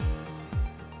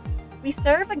We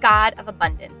serve a God of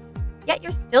abundance, yet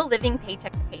you're still living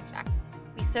paycheck to paycheck.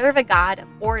 We serve a God of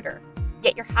order,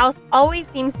 yet your house always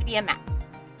seems to be a mess.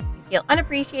 You feel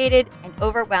unappreciated and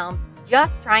overwhelmed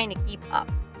just trying to keep up.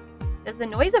 Does the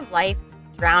noise of life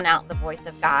drown out the voice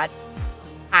of God?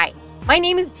 Hi, my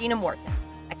name is Gina Morton,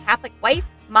 a Catholic wife,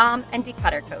 mom, and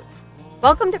declutter coach.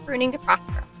 Welcome to Pruning to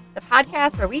Prosper, the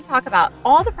podcast where we talk about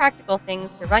all the practical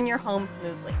things to run your home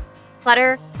smoothly.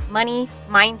 Clutter, money,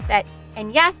 mindset,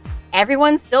 and yes,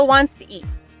 everyone still wants to eat,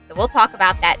 so we'll talk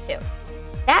about that too.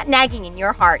 That nagging in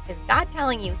your heart is God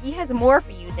telling you He has more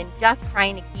for you than just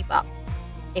trying to keep up.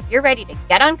 If you're ready to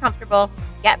get uncomfortable,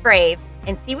 get brave,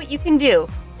 and see what you can do,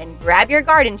 then grab your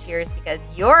garden shears because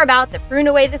you're about to prune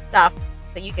away the stuff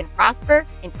so you can prosper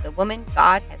into the woman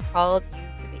God has called you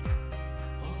to be.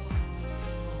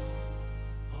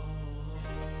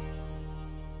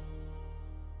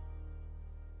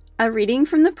 A reading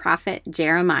from the prophet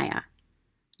Jeremiah.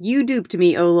 You duped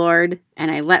me, O Lord, and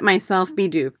I let myself be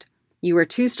duped. You were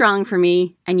too strong for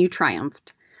me, and you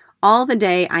triumphed. All the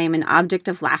day I am an object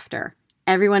of laughter.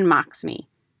 Everyone mocks me.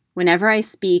 Whenever I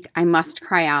speak, I must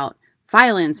cry out,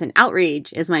 violence and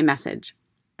outrage is my message.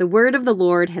 The word of the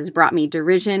Lord has brought me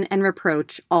derision and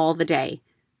reproach all the day.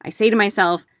 I say to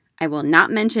myself, I will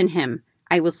not mention him.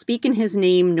 I will speak in his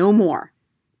name no more.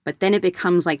 But then it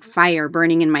becomes like fire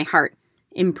burning in my heart,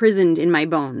 imprisoned in my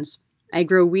bones. I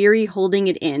grow weary holding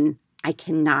it in. I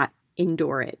cannot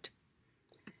endure it.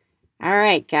 All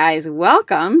right, guys,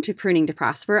 welcome to Pruning to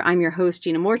Prosper. I'm your host,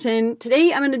 Gina Morton.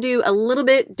 Today, I'm going to do a little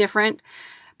bit different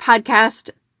podcast.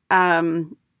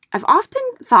 I've often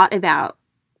thought about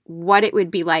what it would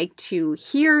be like to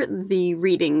hear the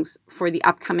readings for the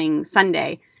upcoming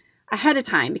Sunday ahead of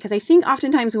time, because I think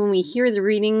oftentimes when we hear the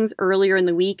readings earlier in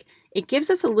the week, it gives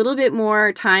us a little bit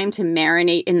more time to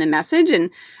marinate in the message. And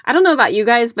I don't know about you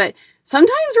guys, but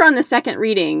sometimes we're on the second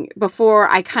reading before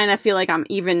I kind of feel like I'm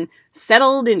even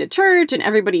settled into church and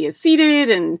everybody is seated.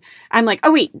 And I'm like,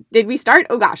 oh, wait, did we start?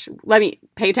 Oh, gosh, let me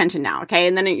pay attention now. Okay.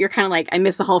 And then you're kind of like, I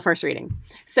missed the whole first reading.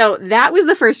 So that was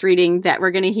the first reading that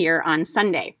we're going to hear on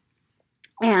Sunday.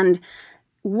 And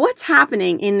what's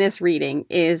happening in this reading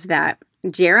is that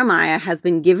Jeremiah has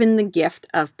been given the gift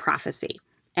of prophecy.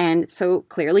 And so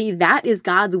clearly that is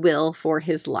God's will for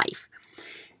his life.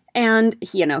 And,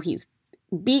 he's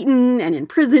beaten and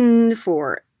imprisoned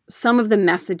for some of the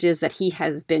messages that he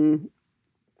has been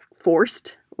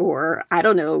forced, or I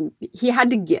don't know, he had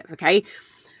to give, okay?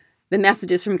 The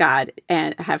messages from God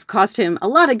and have caused him a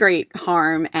lot of great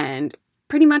harm, and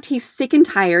pretty much he's sick and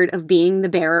tired of being the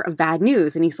bearer of bad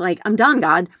news. And he's like, I'm done,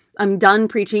 God. I'm done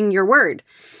preaching your word.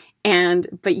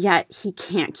 But yet he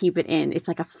can't keep it in. It's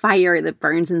like a fire that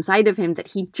burns inside of him that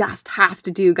he just has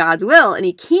to do God's will, and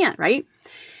he can't, right?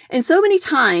 And so many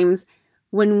times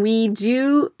when we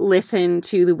do listen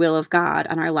to the will of God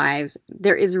on our lives,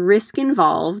 there is risk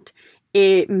involved.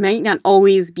 It might not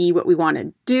always be what we want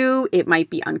to do. It might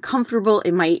be uncomfortable.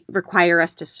 It might require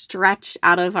us to stretch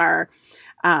out of our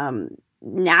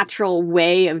natural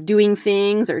way of doing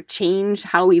things or change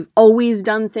how we've always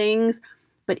done things.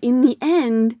 But in the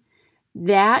end,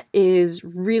 that is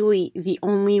really the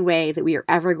only way that we are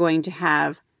ever going to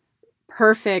have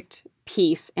perfect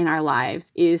peace in our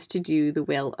lives, is to do the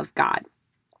will of God.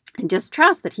 And just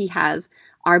trust that He has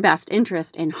our best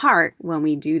interest in heart when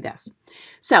we do this.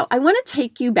 So I want to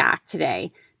take you back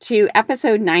today to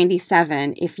episode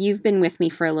 97. If you've been with me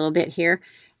for a little bit here,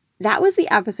 that was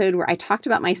the episode where I talked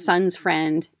about my son's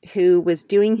friend who was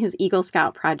doing his Eagle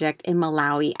Scout project in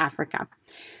Malawi, Africa.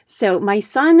 So my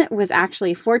son was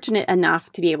actually fortunate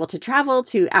enough to be able to travel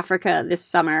to Africa this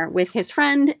summer with his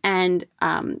friend, and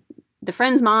the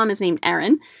friend's mom is named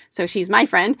Erin, so she's my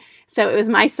friend. So it was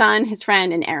my son, his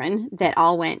friend, and Erin that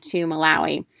all went to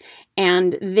Malawi.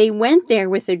 And they went there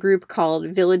with a group called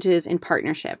Villages in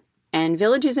Partnership. And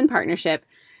Villages in Partnership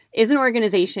is an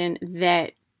organization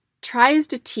that tries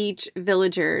to teach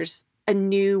villagers a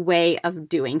new way of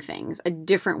doing things, a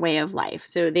different way of life.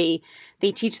 So they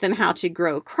teach them how to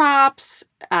grow crops,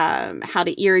 how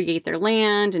to irrigate their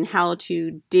land, and how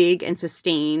to dig and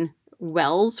sustain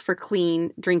wells for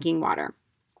clean drinking water.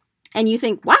 And you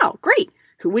think, wow, great.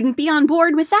 Who wouldn't be on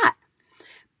board with that?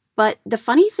 But the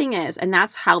funny thing is, and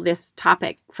that's how this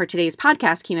topic for today's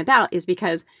podcast came about, is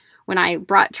because when I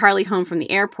brought Charlie home from the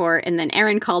airport, and then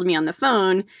Erin called me on the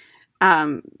phone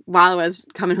while I was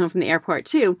coming home from the airport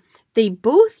too, they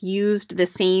both used the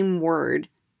same word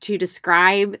to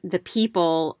describe the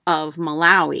people of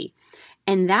Malawi.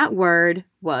 And that word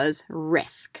was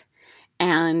risk.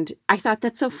 And I thought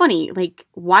that's so funny. Like,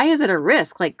 why is it a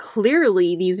risk? Like,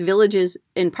 clearly these villages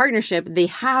in partnership, they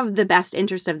have the best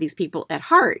interest of these people at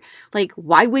heart. Like,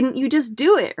 why wouldn't you just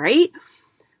do it, right?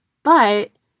 But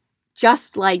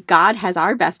just like God has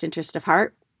our best interest of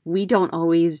heart, we don't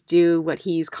always do what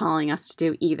he's calling us to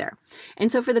do either.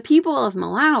 And so for the people of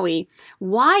Malawi,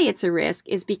 why it's a risk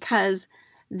is because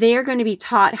they're going to be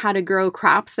taught how to grow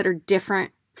crops that are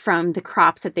different from the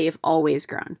crops that they have always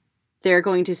grown. They're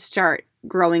going to start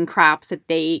growing crops that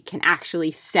they can actually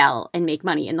sell and make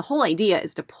money. And the whole idea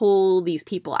is to pull these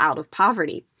people out of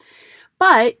poverty.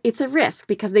 But it's a risk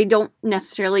because they don't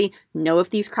necessarily know if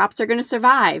these crops are going to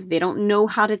survive. They don't know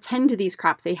how to tend to these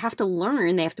crops. They have to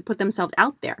learn. They have to put themselves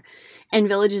out there. And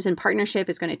Villages in Partnership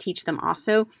is going to teach them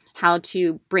also how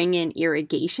to bring in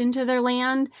irrigation to their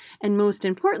land. And most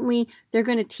importantly, they're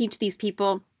going to teach these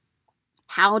people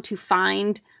how to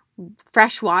find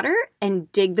fresh water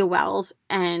and dig the wells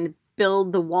and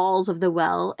build the walls of the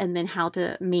well, and then how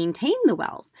to maintain the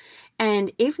wells.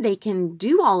 And if they can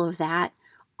do all of that,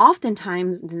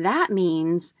 oftentimes that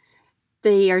means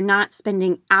they are not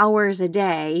spending hours a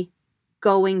day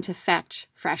going to fetch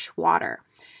fresh water.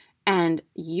 And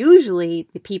usually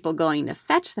the people going to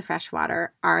fetch the fresh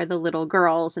water are the little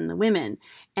girls and the women.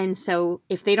 And so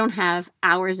if they don't have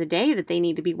hours a day that they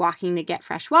need to be walking to get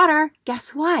fresh water,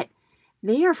 guess what?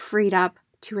 They are freed up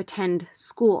to attend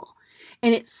school.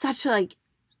 And it's such to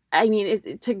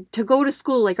go to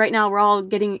school, like right now we're all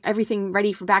getting everything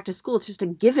ready for back to school. It's just a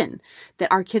given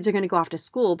that our kids are going to go off to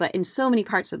school. But in so many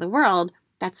parts of the world,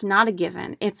 that's not a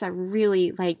given. It's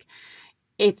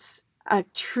it's a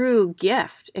true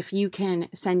gift if you can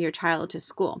send your child to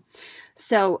school.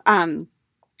 So,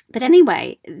 but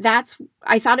anyway,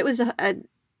 I thought it was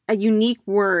a unique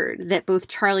word that both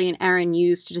Charlie and Erin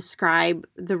used to describe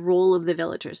the role of the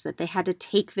villagers, that they had to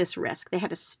take this risk. They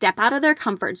had to step out of their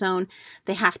comfort zone.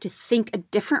 They have to think a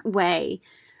different way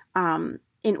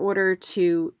in order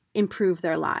to improve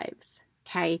their lives,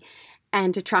 okay?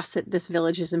 And to trust that this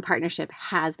Villages in Partnership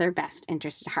has their best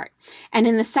interest at heart. And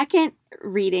in the second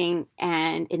reading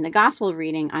and in the gospel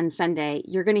reading on Sunday,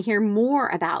 you're going to hear more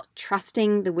about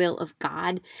trusting the will of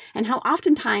God and how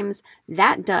oftentimes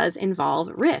that does involve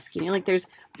risk. Like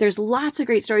there's lots of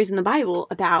great stories in the Bible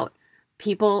about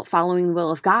people following the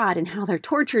will of God and how they're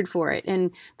tortured for it.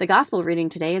 And the gospel reading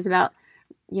today is about,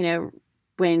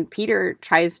 when Peter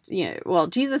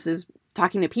Jesus is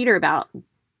talking to Peter about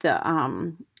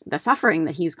the suffering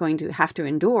that he's going to have to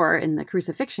endure in the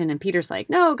crucifixion. And Peter's like,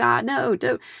 no, God, no,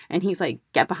 don't. And he's like,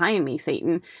 get behind me,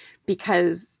 Satan,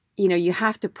 because, you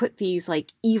have to put these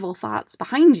like evil thoughts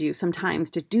behind you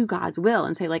sometimes to do God's will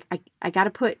and say like, I got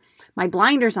to put my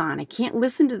blinders on. I can't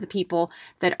listen to the people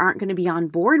that aren't going to be on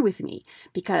board with me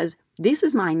because this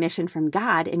is my mission from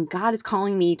God, and God is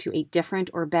calling me to a different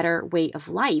or better way of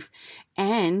life.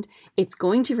 And it's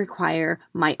going to require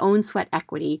my own sweat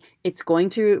equity. It's going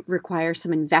to require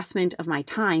some investment of my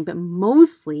time, but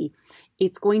mostly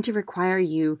it's going to require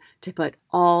you to put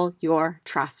all your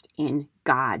trust in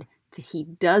God, that He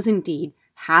does indeed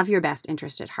have your best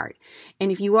interest at heart.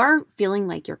 And if you are feeling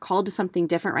like you're called to something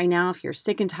different right now, if you're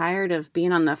sick and tired of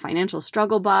being on the financial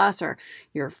struggle bus, or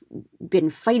you've been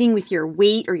fighting with your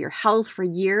weight or your health for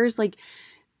years, like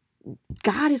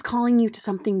God is calling you to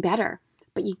something better.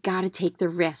 But you got to take the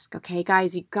risk, okay,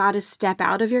 guys? You got to step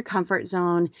out of your comfort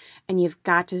zone, and you've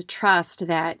got to trust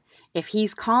that if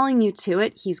He's calling you to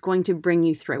it, He's going to bring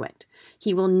you through it.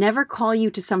 He will never call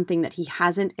you to something that He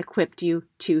hasn't equipped you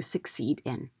to succeed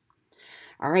in.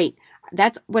 All right,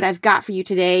 that's what I've got for you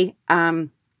today.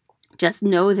 Just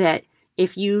know that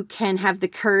if you can have the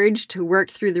courage to work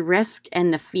through the risk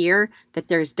and the fear, that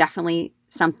there's definitely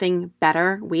something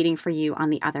better waiting for you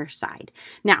on the other side.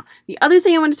 Now, the other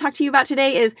thing I want to talk to you about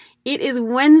today is it is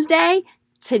Wednesday.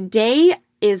 Today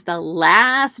is the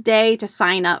last day to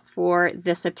sign up for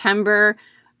the September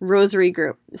Rosary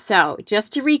group. So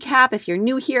just to recap, if you're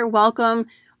new here, welcome.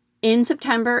 In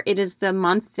September, it is the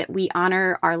month that we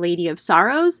honor Our Lady of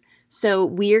Sorrows. So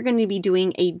we are going to be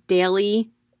doing a daily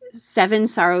 7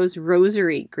 Sorrows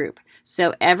Rosary group.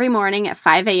 So every morning at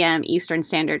 5 a.m. Eastern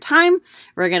Standard Time,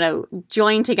 we're going to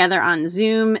join together on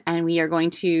Zoom, and we are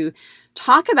going to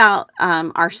talk about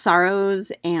our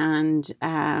sorrows, and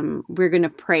we're going to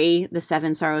pray the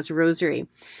 7 Sorrows Rosary.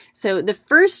 So the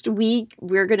first week,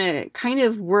 we're going to kind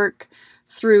of work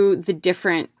through the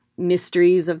different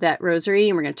mysteries of that rosary,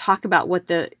 and we're going to talk about what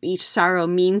each sorrow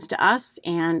means to us.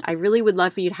 And I really would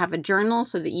love for you to have a journal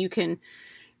so that you can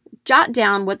jot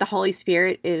down what the Holy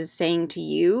Spirit is saying to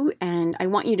you. And I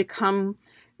want you to come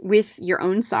with your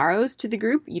own sorrows to the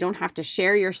group. You don't have to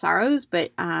share your sorrows,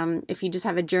 but if you just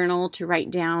have a journal to write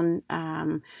down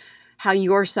how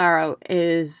your sorrow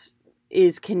is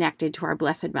connected to our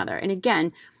Blessed Mother. And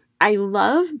again, I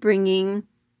love bringing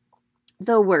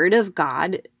the Word of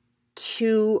God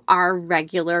to our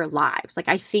regular lives. Like,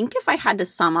 I think if I had to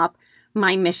sum up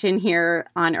my mission here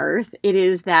on earth, it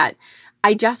is that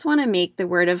I just want to make the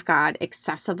Word of God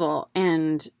accessible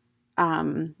and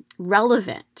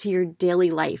relevant to your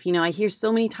daily life. You know, I hear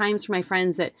so many times from my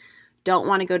friends that don't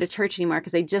want to go to church anymore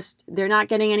because they're not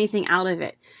getting anything out of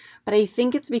it. But I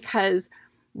think it's because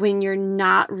when you're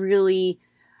not really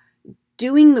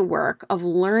doing the work of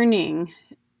learning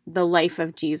the life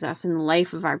of Jesus and the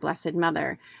life of our Blessed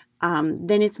Mother,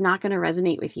 then it's not going to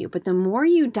resonate with you. But the more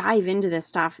you dive into this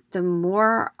stuff, the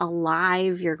more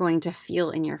alive you're going to feel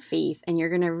in your faith, and you're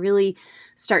going to really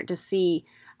start to see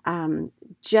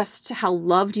just how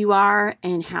loved you are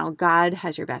and how God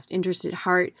has your best interest at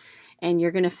heart. And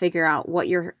you're going to figure out what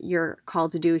you're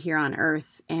called to do here on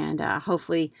earth. And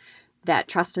hopefully that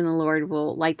trust in the Lord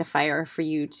will light the fire for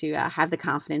you to have the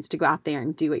confidence to go out there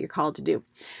and do what you're called to do.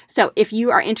 So if you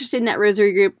are interested in that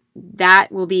rosary group,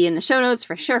 that will be in the show notes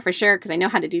for sure, because I know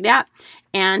how to do that.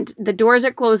 And the doors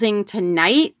are closing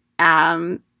tonight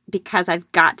because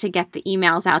I've got to get the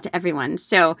emails out to everyone.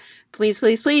 So please,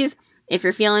 please, please, if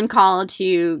you're feeling called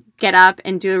to get up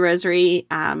and do a rosary,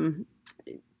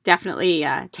 definitely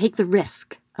take the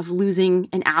risk of losing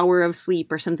an hour of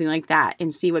sleep or something like that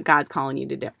and see what God's calling you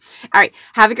to do. All right.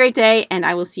 Have a great day, and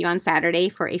I will see you on Saturday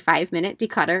for a 5-minute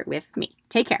declutter with me.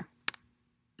 Take care.